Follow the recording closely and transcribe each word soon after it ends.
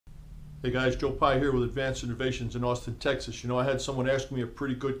Hey guys, Joe Pye here with Advanced Innovations in Austin, Texas. You know, I had someone ask me a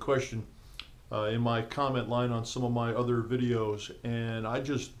pretty good question in my comment line on some of my other videos, and I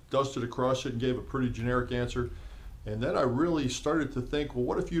just dusted across it and gave a pretty generic answer. And then I really started to think, well,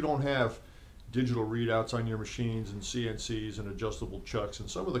 what if you don't have digital readouts on your machines and CNCs and adjustable chucks? And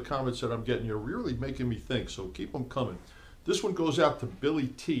some of the comments that I'm getting are really making me think, so keep them coming. This one goes out to Billy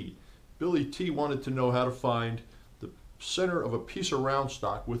T. Billy T wanted to know how to find the center of a piece of round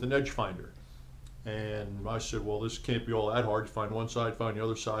stock with an edge finder. And I said, well, this can't be all that hard. Find one side, find the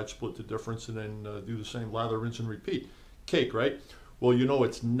other side, split the difference, and then do the same lather, rinse, and repeat. Cake, right? Well, you know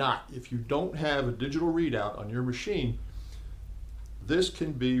it's not. If you don't have a digital readout on your machine, this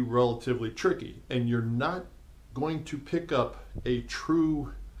can be relatively tricky, and you're not going to pick up a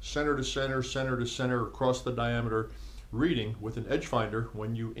true center to center, center to center, across the diameter reading with an edge finder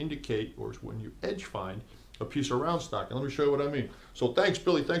when you indicate or when you edge find a piece of round stock. And let me show you what I mean. So thanks,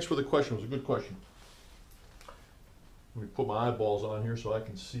 Billy. Thanks for the question. It was a good question. Let me put my eyeballs on here so I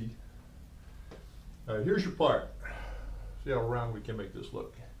can see. Here's your part. See how round we can make this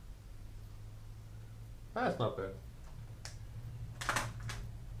look. That's not bad.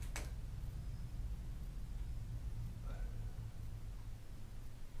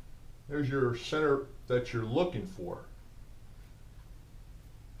 There's your center that you're looking for.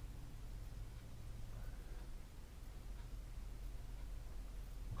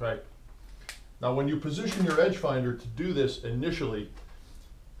 Okay. Now when you position your edge finder to do this initially,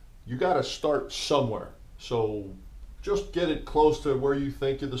 you got to start somewhere. So just get it close to where you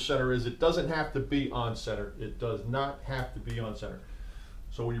think the center is. It doesn't have to be on center. It does not have to be on center.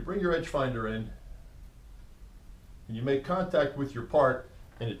 So when you bring your edge finder in and you make contact with your part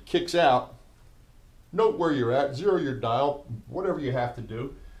and it kicks out, note where you're at, zero your dial, whatever you have to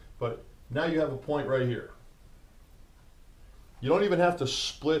do, but now you have a point right here. You don't even have to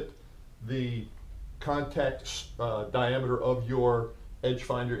split the contact diameter of your edge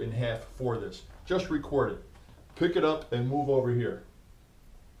finder in half for this. Just record it. Pick it up and move over here.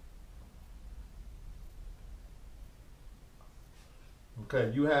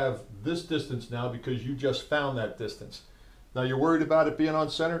 Okay, you have this distance now because you just found that distance. Now you're worried about it being on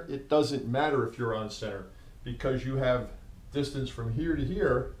center? It doesn't matter if you're on center because you have distance from here to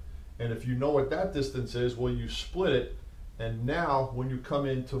here, and if you know what that distance is, well, you split it. And now when you come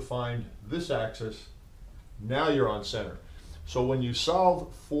in to find this axis, now you're on center. So when you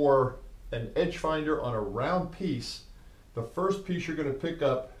solve for an edge finder on a round piece, the first piece you're going to pick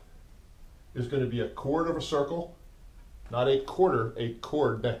up is going to be a chord of a circle, not a quarter, a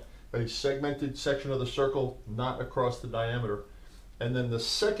chord, a segmented section of the circle, not across the diameter. And then the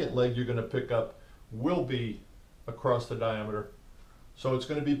second leg you're going to pick up will be across the diameter. So it's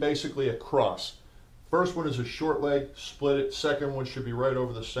going to be basically a cross. First one is a short leg, split it. Second one should be right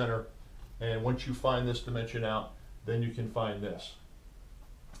over the center. And once you find this dimension out, then you can find this.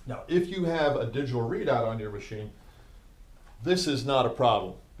 Now, if you have a digital readout on your machine, this is not a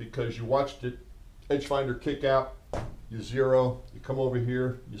problem because you watched it, edge finder kick out, you zero, you come over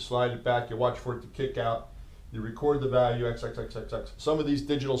here, you slide it back, you watch for it to kick out, you record the value, X, X, X, X, X. Some of these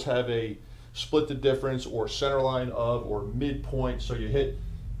digitals have a split the difference or center line of or midpoint, so you hit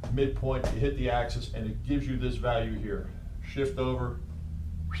midpoint, you hit the axis, and it gives you this value here. Shift over,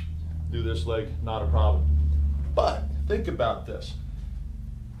 do this leg, not a problem. But think about this.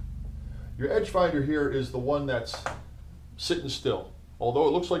 Your edge finder here is the one that's sitting still. Although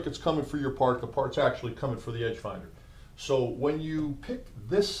it looks like it's coming for your part, the part's actually coming for the edge finder. So when you pick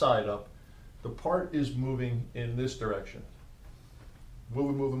this side up, the part is moving in this direction.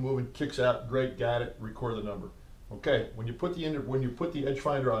 Moving, moving, moving, kicks out, great, got it, record the number. Okay, when you put the edge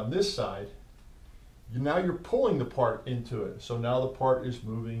finder on this side, now you're pulling the part into it. So now the part is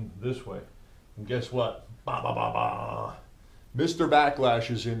moving this way. And guess what? Ba, ba, ba, ba. Mr.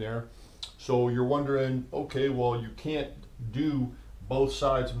 Backlash is in there. So you're wondering, okay, well, you can't do both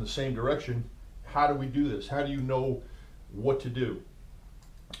sides in the same direction. How do we do this? How do you know what to do?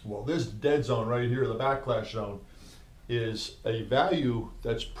 Well, this dead zone right here, the backlash zone, is a value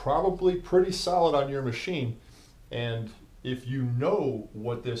that's probably pretty solid on your machine. And if you know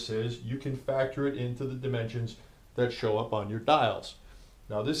what this is, you can factor it into the dimensions that show up on your dials.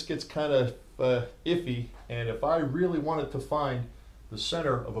 Now this gets kind of iffy, and if I really wanted to find the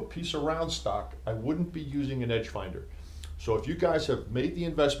center of a piece of round stock, I wouldn't be using an edge finder. So if you guys have made the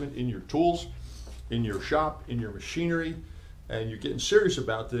investment in your tools, in your shop, in your machinery, and you're getting serious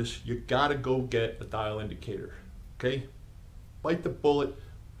about this, you gotta go get a dial indicator, okay? Bite the bullet.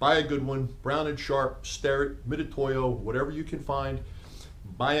 Buy a good one, Brown and Sharp, Starrett, Mitutoyo, whatever you can find.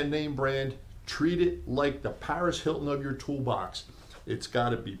 Buy a name brand, treat it like the Paris Hilton of your toolbox. It's got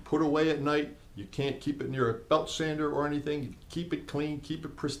to be put away at night. You can't keep it near a belt sander or anything. Keep it clean, keep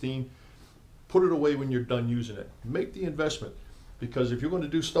it pristine. Put it away when you're done using it. Make the investment, because if you're going to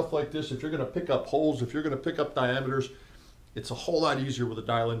do stuff like this, if you're going to pick up holes, if you're going to pick up diameters, it's a whole lot easier with a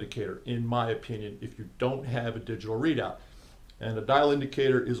dial indicator, in my opinion, if you don't have a digital readout. And a dial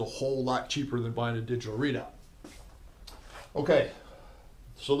indicator is a whole lot cheaper than buying a digital readout. Okay,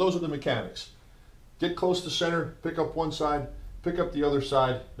 so those are the mechanics. Get close to center, pick up one side, pick up the other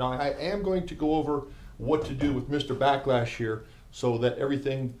side. Now I am going to go over what to do with Mr. Backlash here so that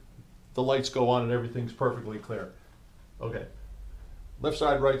everything, the lights go on and everything's perfectly clear. Okay, left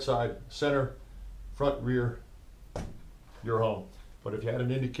side, right side, center, front, rear, you're home. But if you had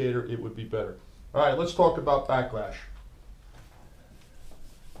an indicator, it would be better. All right, let's talk about backlash.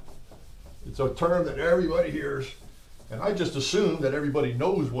 It's a term that everybody hears, and I just assume that everybody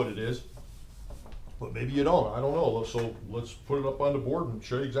knows what it is, but maybe you don't. I don't know. So let's put it up on the board and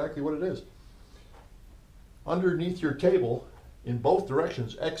show you exactly what it is. Underneath your table, in both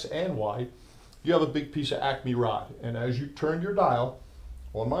directions, X and Y, you have a big piece of Acme rod, and as you turn your dial,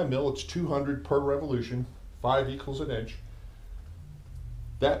 on my mill it's 200 per revolution, 5 equals an inch.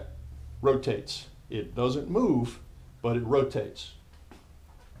 That rotates. It doesn't move, but it rotates.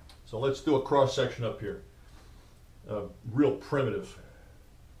 So let's do a cross section up here. Real primitive.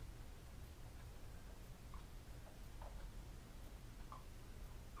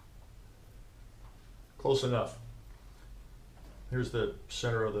 Close enough. Here's the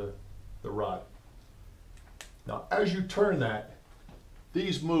center of the rod. Now, as you turn that,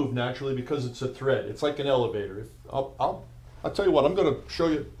 these move naturally because it's a thread. It's like an elevator. I'll tell you what, I'm going to show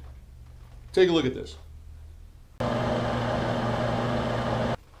you. Take a look at this.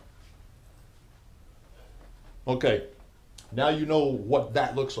 Okay, now you know what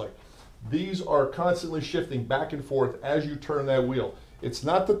that looks like. These are constantly shifting back and forth as you turn that wheel. It's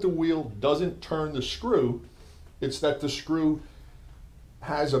not that the wheel doesn't turn the screw, it's that the screw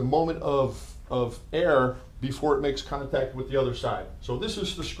has a moment of air before it makes contact with the other side. So this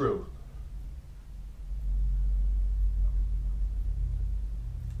is the screw.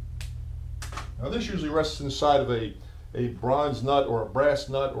 Now this usually rests inside of a bronze nut or a brass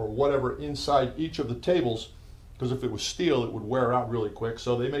nut or whatever inside each of the tables, because if it was steel it would wear out really quick.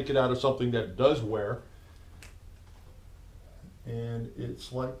 So they make it out of something that does wear. And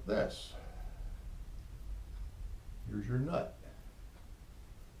it's like this. Here's your nut.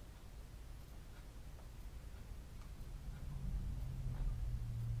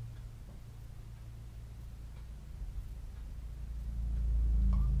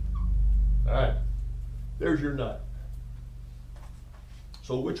 All right, there's your nut.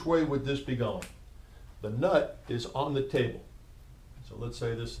 So which way would this be going? The nut is on the table. So let's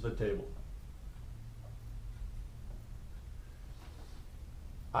say this is the table.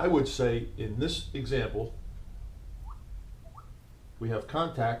 I would say in this example, we have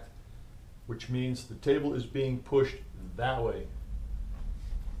contact, which means the table is being pushed that way.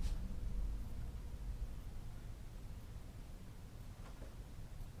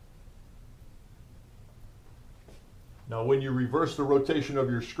 Now when you reverse the rotation of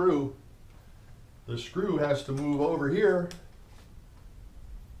your screw, the screw has to move over here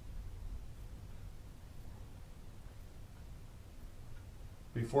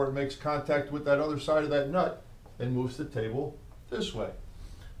before it makes contact with that other side of that nut and moves the table this way.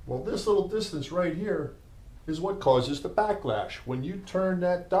 Well, this little distance right here is what causes the backlash. When you turn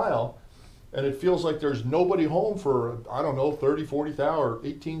that dial and it feels like there's nobody home for, I don't know, 30, 40th hour,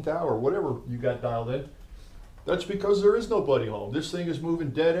 18th hour, whatever you got dialed in, that's because there is nobody home. This thing is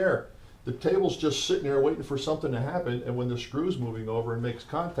moving dead air. The table's just sitting there waiting for something to happen, and when the screw's moving over and makes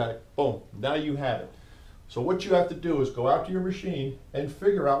contact, boom, now you have it. So what you have to do is go out to your machine and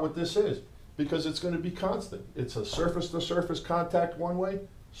figure out what this is, because it's going to be constant. It's a surface-to-surface contact one way,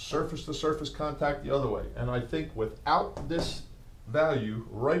 surface-to-surface contact the other way. And I think without this value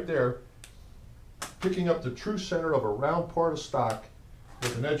right there, picking up the true center of a round part of stock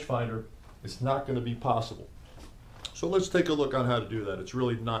with an edge finder, it's not going to be possible. So let's take a look on how to do that. It's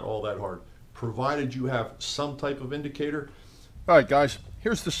really not all that hard, provided you have some type of indicator. All right, guys,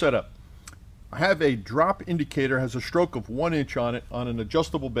 here's the setup. I have a drop indicator, has a stroke of 1 inch on it on an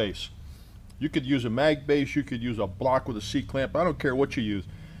adjustable base. You could use a mag base, you could use a block with a C-clamp, I don't care what you use,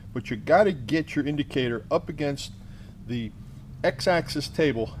 but you got to get your indicator up against the X-axis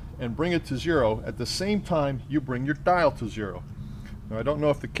table and bring it to 0 at the same time you bring your dial to 0. Now, I don't know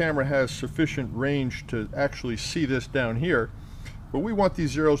if the camera has sufficient range to actually see this down here, but we want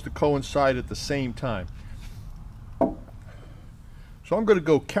these zeros to coincide at the same time. So I'm going to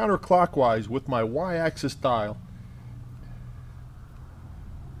go counterclockwise with my Y-axis dial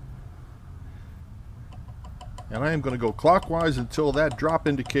And I am going to go clockwise until that drop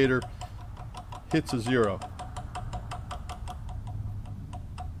indicator hits a 0.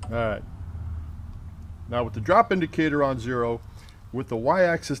 Alright. Now with the drop indicator on 0, with the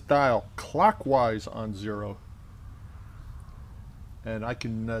y-axis dial clockwise on 0, and I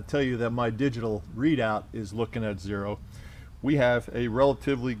can tell you that my digital readout is looking at 0, we have a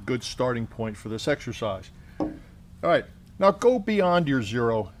relatively good starting point for this exercise. Alright, now go beyond your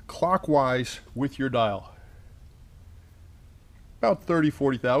 0 clockwise with your dial. About 30,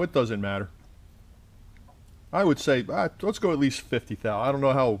 40 thou, it doesn't matter. I would say, let's go at least 50 thou. I don't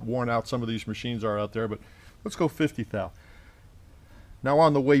know how worn out some of these machines are out there, but let's go 50 thou. Now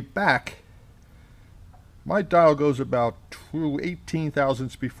on the way back, my dial goes about 18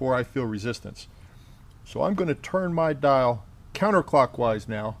 thousandths before I feel resistance. So I'm going to turn my dial counterclockwise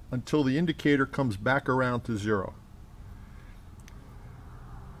now until the indicator comes back around to 0.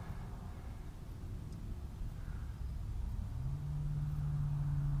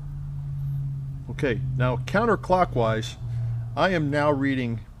 Okay, now counterclockwise, I am now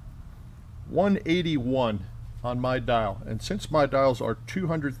reading 181 on my dial, and since my dials are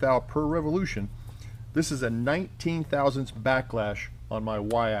 200 thou per revolution, this is a 19 thousandths backlash on my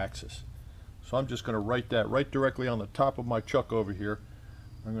y-axis. So I'm just going to write that right directly on the top of my chuck over here.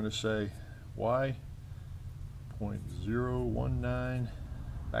 I'm going to say y 0.019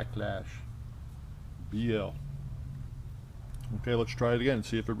 backlash BL. Okay, let's try it again and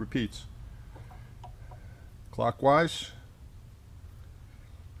see if it repeats. Clockwise,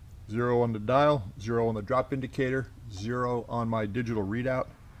 0 on the dial, 0 on the drop indicator, 0 on my digital readout.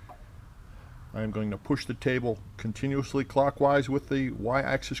 I am going to push the table continuously clockwise with the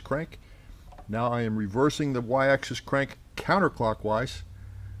y-axis crank. Now I am reversing the y-axis crank counterclockwise,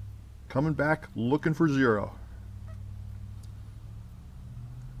 coming back looking for 0.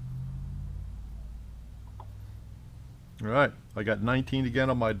 Alright, I got 19 again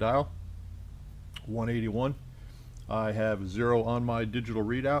on my dial, 181. I have 0 on my digital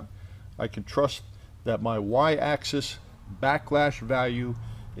readout. I can trust that my y-axis backlash value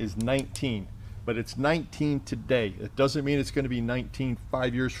is 19, but it's 19 today. It doesn't mean it's going to be 19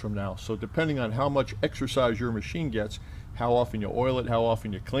 5 years from now. So depending on how much exercise your machine gets, how often you oil it, how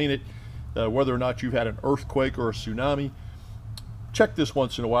often you clean it, whether or not you've had an earthquake or a tsunami, check this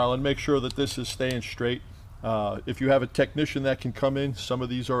once in a while and make sure that this is staying straight. If you have a technician that can come in, some of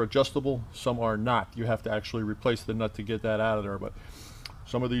these are adjustable, some are not. You have to actually replace the nut to get that out of there, but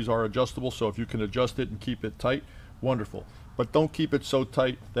some of these are adjustable, so if you can adjust it and keep it tight, wonderful. But don't keep it so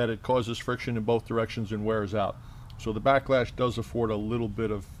tight that it causes friction in both directions and wears out. So the backlash does afford a little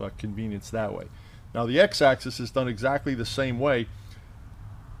bit of convenience that way. Now the x-axis is done exactly the same way,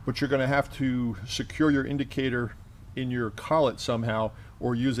 but you're going to have to secure your indicator in your collet somehow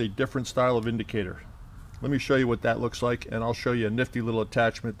or use a different style of indicator. Let me show you what that looks like, and I'll show you a nifty little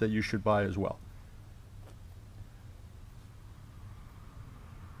attachment that you should buy as well.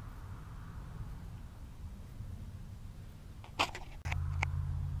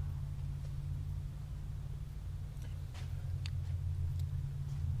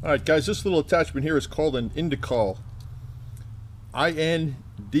 Alright guys, this little attachment here is called an Indicol. I-N-D-I-C-O-L.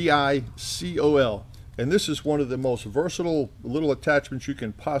 And this is one of the most versatile little attachments you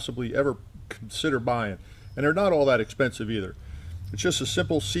can possibly ever consider buying. And they're not all that expensive either. It's just a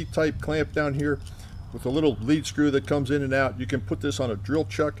simple C-type clamp down here with a little lead screw that comes in and out. You can put this on a drill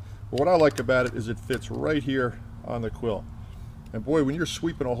chuck. But what I like about it is it fits right here on the quill. And boy, when you're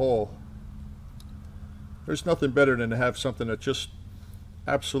sweeping a hole, there's nothing better than to have something that just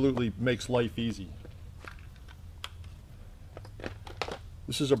absolutely makes life easy.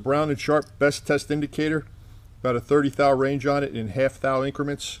 This is a Brown & Sharp best test indicator, about a 30 thou range on it in half thou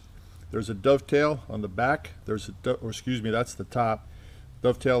increments. There's a dovetail on the back, that's the top,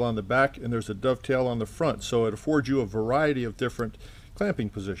 dovetail on the back, and there's a dovetail on the front, so it affords you a variety of different clamping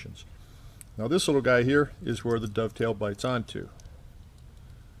positions. Now this little guy here is where the dovetail bites onto.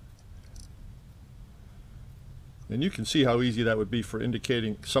 And you can see how easy that would be for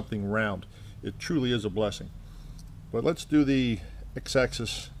indicating something round. It truly is a blessing. But let's do the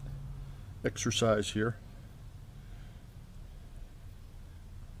x-axis exercise here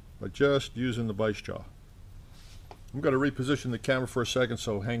by just using the vice jaw. I'm going to reposition the camera for a second,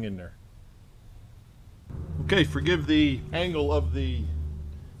 so hang in there. Okay, forgive the angle of the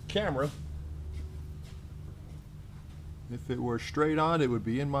camera. If it were straight on, it would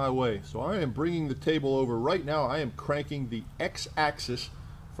be in my way. So I am bringing the table over right now. I am cranking the x-axis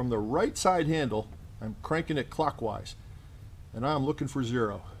from the right side handle. I'm cranking it clockwise. And I'm looking for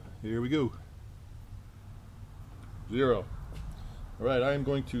 0. Here we go. 0. All right, I am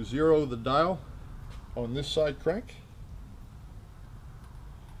going to 0 the dial. on this side crank.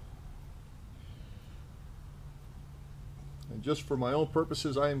 And just for my own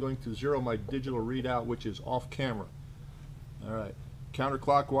purposes, I am going to zero my digital readout, which is off camera. All right,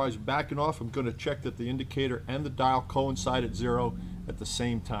 counterclockwise backing off. I'm going to check that the indicator and the dial coincide at 0 at the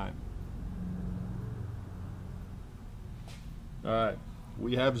same time. All right,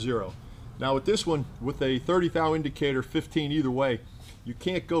 we have 0. Now with this one, with a 30 thou indicator, 15 either way, you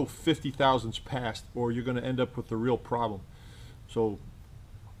can't go 50 thousandths past, or you're going to end up with a real problem. So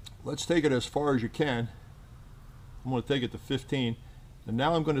let's take it as far as you can. I'm going to take it to 15, and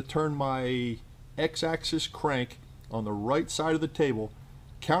now I'm going to turn my x-axis crank on the right side of the table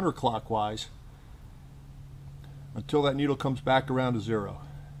counterclockwise until that needle comes back around to 0.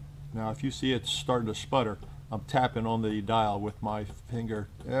 Now if you see it's starting to sputter, I'm tapping on the dial with my finger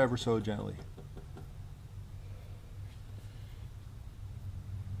ever so gently.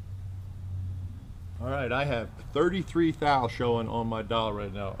 Alright, I have 33 thou showing on my dial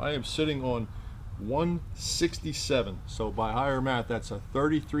right now. I am sitting on 167, so by higher math that's a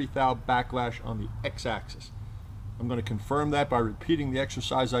 33 thou backlash on the x-axis. I'm going to confirm that by repeating the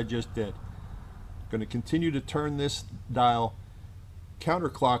exercise I just did. I'm going to continue to turn this dial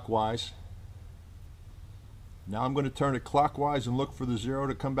counterclockwise. Now I'm going to turn it clockwise and look for the 0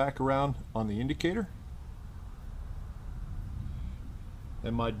 to come back around on the indicator.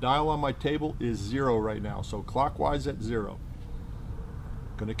 And my dial on my table is 0 right now, so clockwise at 0.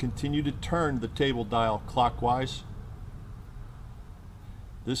 Going to continue to turn the table dial clockwise.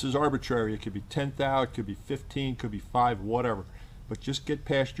 This is arbitrary. It could be 10 thou, it could be 15, could be 5, whatever. But just get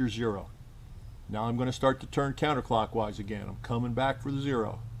past your 0. Now I'm going to start to turn counterclockwise again. I'm coming back for the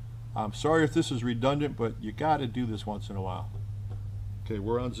 0. I'm sorry if this is redundant, but you got to do this once in a while. Okay,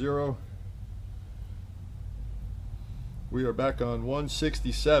 we're on 0. We are back on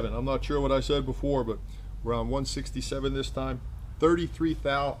 167. I'm not sure what I said before, but we're on 167 this time. 33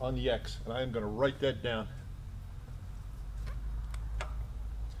 thou on the X, and I am going to write that down.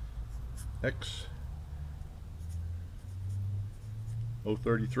 X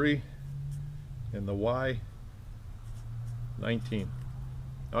 033 and the Y 19.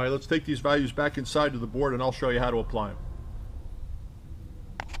 All right, let's take these values back inside to the board and I'll show you how to apply them.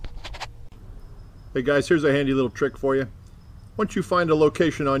 Hey guys, here's a handy little trick for you. Once you find a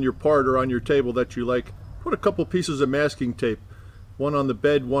location on your part or on your table that you like, put a couple pieces of masking tape, one on the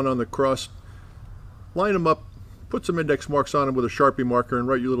bed, one on the cross. Line them up, put some index marks on them with a Sharpie marker and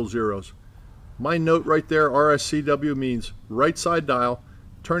write your little zeros. My note right there, RSCW, means right side dial,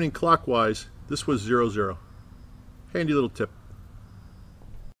 turning clockwise. This was 00. Handy little tip.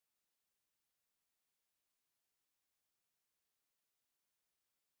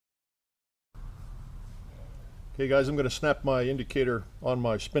 Okay guys, I'm going to snap my indicator on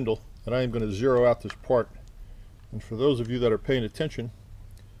my spindle and I am going to zero out this part. And for those of you that are paying attention,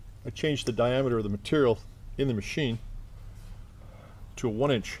 I changed the diameter of the material in the machine to a 1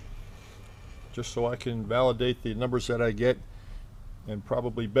 inch, just so I can validate the numbers that I get and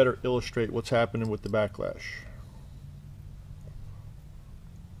probably better illustrate what's happening with the backlash.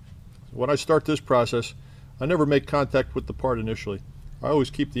 When I start this process, I never make contact with the part initially. I always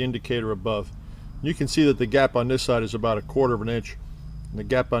keep the indicator above. You can see that the gap on this side is about 1/4 of an inch and the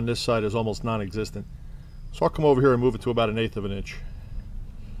gap on this side is almost non-existent. So I'll come over here and move it to about 1/8 of an inch.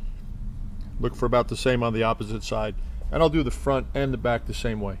 Look for about the same on the opposite side, and I'll do the front and the back the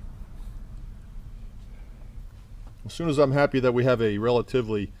same way. As soon as I'm happy that we have a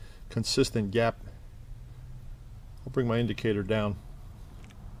relatively consistent gap, I'll bring my indicator down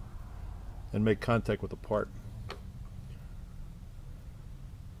and make contact with the part.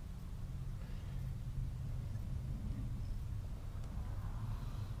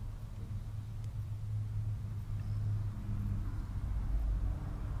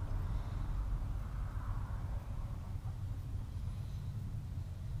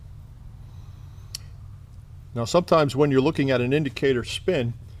 Now sometimes when you're looking at an indicator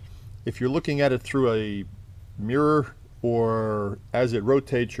spin, if you're looking at it through a mirror or as it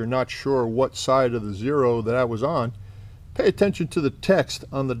rotates you're not sure what side of the 0 that I was on, pay attention to the text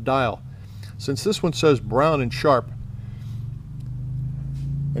on the dial. Since this one says brown and sharp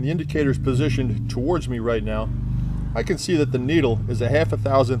and the indicator is positioned towards me right now, I can see that the needle is 1/2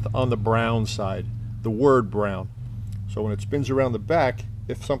 thousandth on the brown side, the word brown. So when it spins around the back,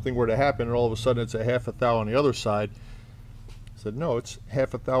 if something were to happen and all of a sudden it's 1/2 thou on the other side, I said no, it's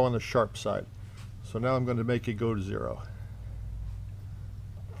 1/2 thou on the sharp side. So now I'm going to make it go to 0.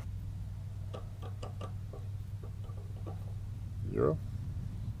 Zero,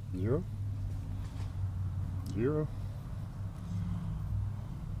 0, 0,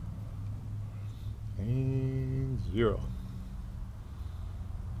 0.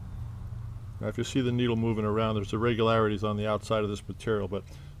 Now if you see the needle moving around, there's irregularities on the outside of this material, but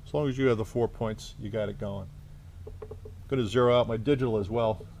as long as you have the 4 points, you got it going. I'm going to zero out my digital as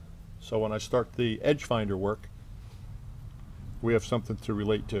well, so when I start the edge finder work, we have something to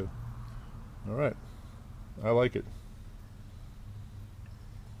relate to. All right, I like it.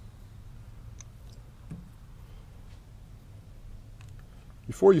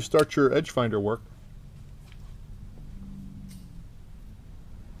 Before you start your edge finder work,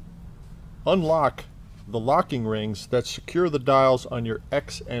 unlock the locking rings that secure the dials on your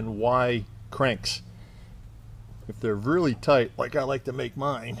X and Y cranks. If they're really tight, like I like to make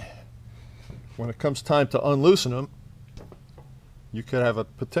mine, when it comes time to unloosen them, you could have a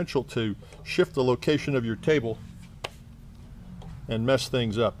potential to shift the location of your table and mess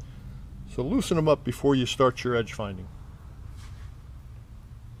things up. So loosen them up before you start your edge finding.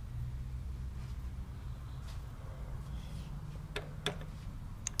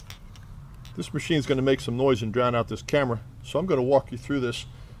 This machine is going to make some noise and drown out this camera, so I'm going to walk you through this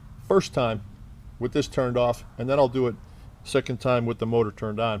first time with this turned off, and then I'll do it second time with the motor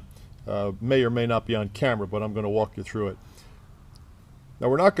turned on. May or may not be on camera, but I'm going to walk you through it. Now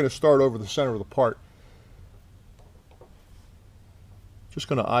we're not going to start over the center of the part. Just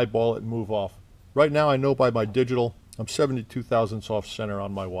going to eyeball it and move off. Right now I know by my digital I'm 72 thousandths off center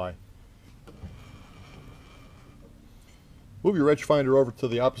on my Y. Move your edge finder over to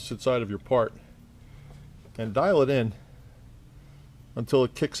the opposite side of your part and dial it in until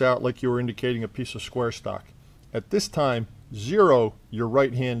it kicks out like you were indicating a piece of square stock. At this time, zero your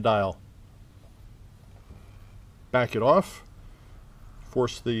right hand dial. Back it off.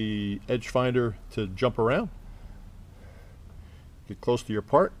 Force the edge finder to jump around. Get close to your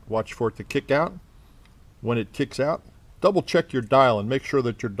part. Watch for it to kick out. When it kicks out, double check your dial and make sure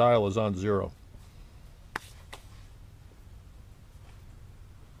that your dial is on 0.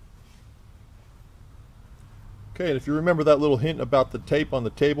 Okay, and if you remember that little hint about the tape on the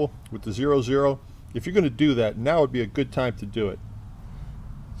table with the 0, 0, if you're going to do that, now would be a good time to do it.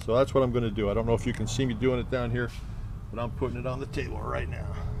 So that's what I'm going to do. I don't know if you can see me doing it down here, but I'm putting it on the table right now.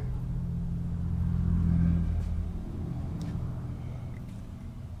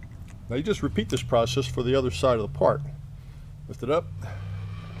 Now you just repeat this process for the other side of the part. Lift it up,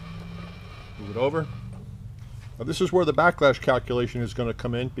 move it over. Now this is where the backlash calculation is going to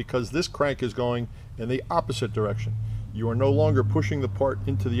come in, because this crank is going in the opposite direction. You are no longer pushing the part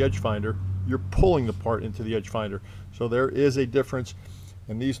into the edge finder, you're pulling the part into the edge finder. So there is a difference,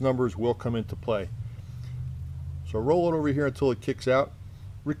 and these numbers will come into play. So roll it over here until it kicks out.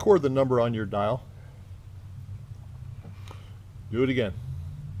 Record the number on your dial. Do it again.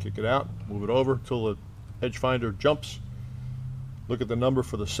 Kick it out, move it over until the edge finder jumps. Look at the number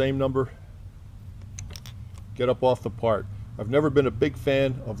for the same number. Get up off the part. I've never been a big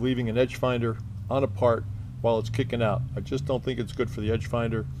fan of leaving an edge finder on a part while it's kicking out. I just don't think it's good for the edge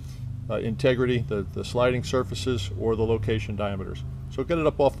finder integrity, the sliding surfaces, or the location diameters. So get it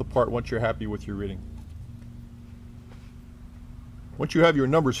up off the part once you're happy with your reading. Once you have your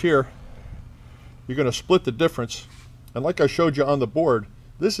numbers here, you're going to split the difference. And like I showed you on the board,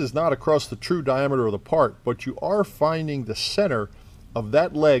 this is not across the true diameter of the part, but you are finding the center of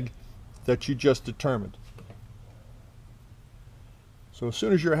that leg that you just determined. So as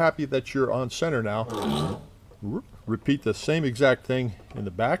soon as you're happy that you're on center now, repeat the same exact thing in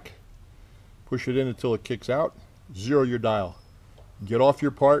the back. Push it in until it kicks out. Zero your dial. Get off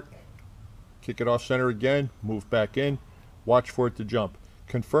your part. Kick it off center again. Move back in. Watch for it to jump.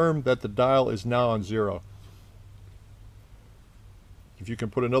 Confirm that the dial is now on 0. If you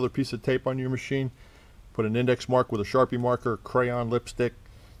can put another piece of tape on your machine, put an index mark with a Sharpie marker, crayon, lipstick,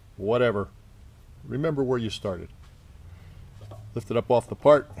 whatever. Remember where you started. Lift it up off the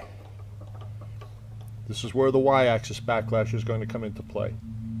part. This is where the Y-axis backlash is going to come into play.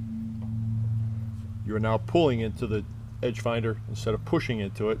 You are now pulling into the edge finder instead of pushing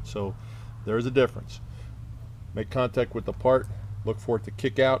into it, so there's a difference. Make contact with the part, look for it to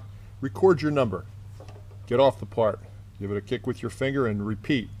kick out, record your number, get off the part, give it a kick with your finger and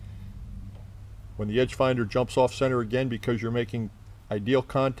repeat. When the edge finder jumps off center again because you're making ideal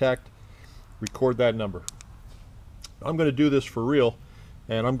contact, record that number. I'm going to do this for real,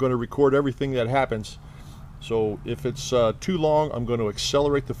 and I'm going to record everything that happens. So if it's too long, I'm going to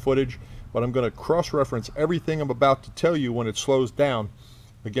accelerate the footage, but I'm going to cross-reference everything I'm about to tell you when it slows down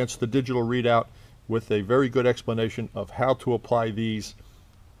against the digital readout with a very good explanation of how to apply these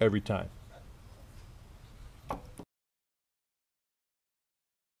every time.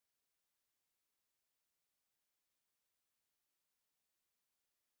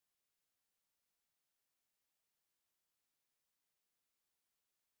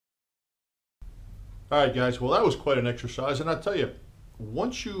 All right, guys, well, that was quite an exercise, and I'll tell you,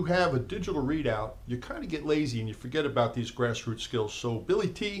 once you have a digital readout, you kind of get lazy and you forget about these grassroots skills. So, Billy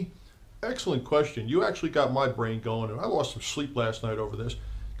T, excellent question. You actually got my brain going, and I lost some sleep last night over this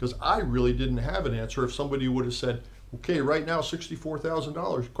because I really didn't have an answer. If somebody would have said, okay, right now,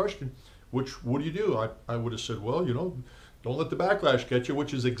 $64,000 question, what do you do? I would have said, well, you know, don't let the backlash get you,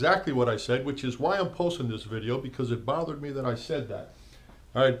 which is exactly what I said, which is why I'm posting this video, because it bothered me that I said that.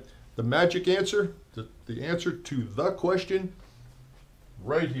 All right. The magic answer, the answer to the question,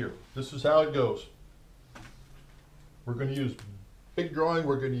 right here. This is how it goes. We're going to use big drawing,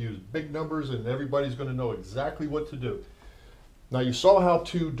 we're going to use big numbers, and everybody's going to know exactly what to do. Now, you saw how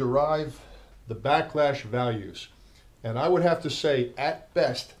to derive the backlash values. And I would have to say, at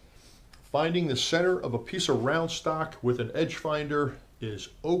best, finding the center of a piece of round stock with an edge finder is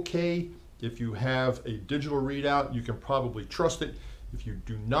okay. If you have a digital readout, you can probably trust it. If you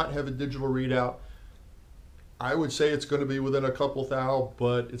do not have a digital readout, I would say it's going to be within a couple thou,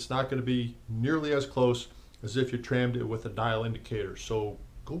 but it's not going to be nearly as close as if you trammed it with a dial indicator. So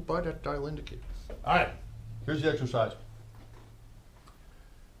go buy that dial indicator. All right, here's the exercise.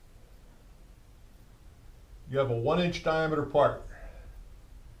 You have a 1-inch diameter part.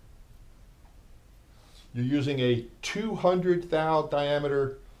 You're using a 200 thou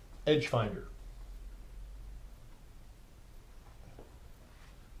diameter edge finder.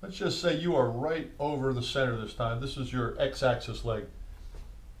 Let's just say you are right over the center this time. This is your x-axis leg.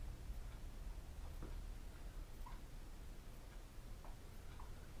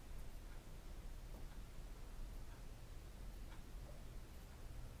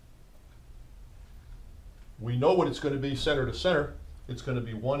 We know what it's going to be center to center. It's going to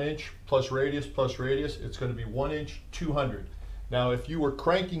be 1 inch plus radius plus radius. It's going to be 1 inch, 200. Now, if you were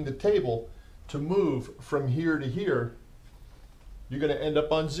cranking the table to move from here to here, you're going to end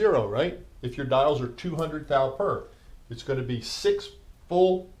up on 0, right? If your dials are 200 thou per, it's going to be 6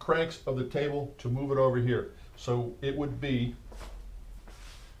 full cranks of the table to move it over here. So it would be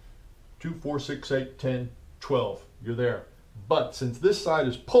 2, 4, 6, 8, 10, 12. You're there. But since this side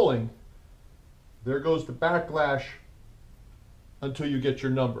is pulling, there goes the backlash until you get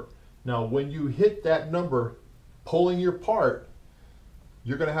your number. Now, when you hit that number, pulling your part,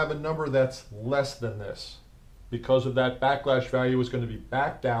 you're going to have a number that's less than this, because of that backlash value is going to be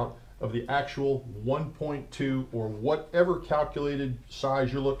backed out of the actual 1.2 or whatever calculated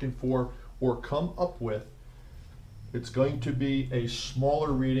size you're looking for or come up with. It's going to be a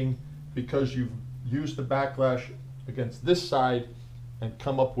smaller reading because you've used the backlash against this side and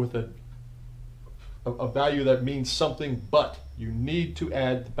come up with a value that means something, but you need to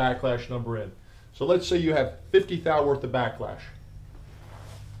add the backlash number in. So let's say you have 50 thou worth of backlash.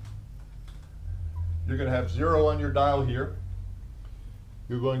 You're going to have 0 on your dial here.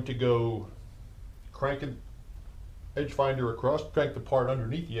 You're going to go crank an edge finder across, crank the part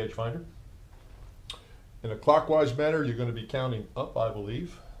underneath the edge finder. In a clockwise manner, you're going to be counting up, I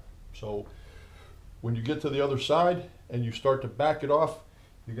believe. So when you get to the other side and you start to back it off,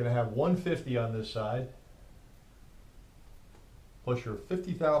 you're going to have 150 on this side, plus your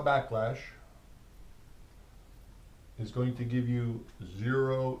 50 thou backlash is going to give you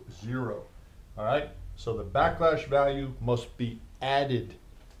 0, 0. All right, so the backlash value must be added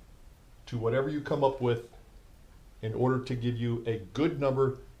to whatever you come up with in order to give you a good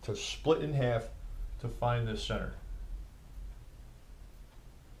number to split in half to find this center.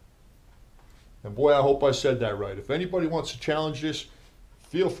 And boy, I hope I said that right. If anybody wants to challenge this,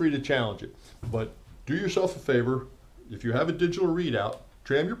 feel free to challenge it. But do yourself a favor. If you have a digital readout,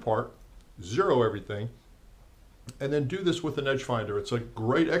 tram your part, 0 everything, and then do this with an edge finder. It's a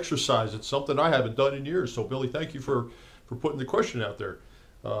great exercise. It's something I haven't done in years. So Billy, thank you for putting the question out there.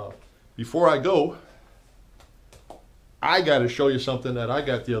 Before I go, I got to show you something that I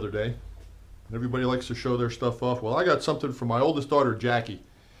got the other day. Everybody likes to show their stuff off. Well, I got something from my oldest daughter, Jackie.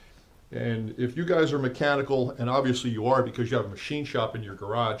 And if you guys are mechanical, and obviously you are because you have a machine shop in your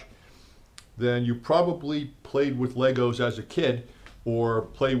garage, then you probably played with Legos as a kid, or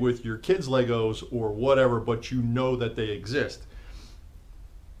play with your kids' Legos or whatever, but you know that they exist.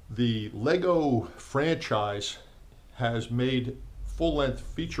 The Lego franchise has made full-length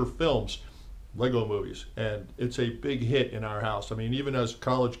feature films, Lego movies, and it's a big hit in our house. I mean, even as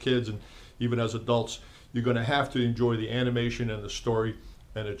college kids and even as adults, you're going to have to enjoy the animation and the story,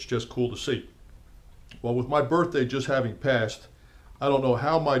 and it's just cool to see. Well, with my birthday just having passed, I don't know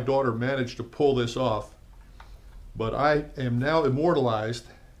how my daughter managed to pull this off, but I am now immortalized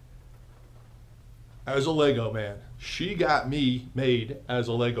as a Lego man. She got me made as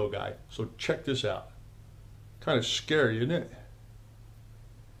a Lego guy. So check this out. Kind of scary, isn't it?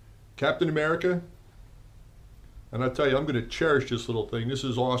 Captain America, And I tell you, I'm going to cherish this little thing. This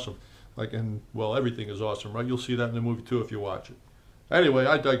is awesome. Like, and well, everything is awesome, right? You'll see that in the movie too if you watch it. Anyway,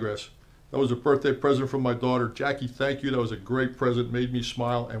 I digress. That was a birthday present from my daughter. Jackie, thank you. That was a great present. Made me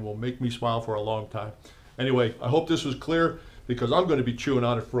smile and will make me smile for a long time. Anyway, I hope this was clear because I'm going to be chewing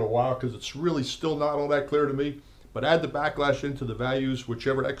on it for a while because it's really still not all that clear to me. But add the backlash into the values,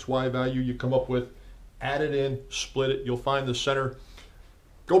 whichever XY value you come up with. Add it in, split it. You'll find the center.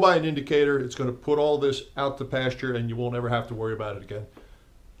 Go buy an indicator. It's going to put all this out to pasture and you won't ever have to worry about it again.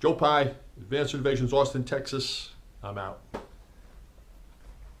 Joe Pye, Advanced Innovations, Austin, Texas. I'm out.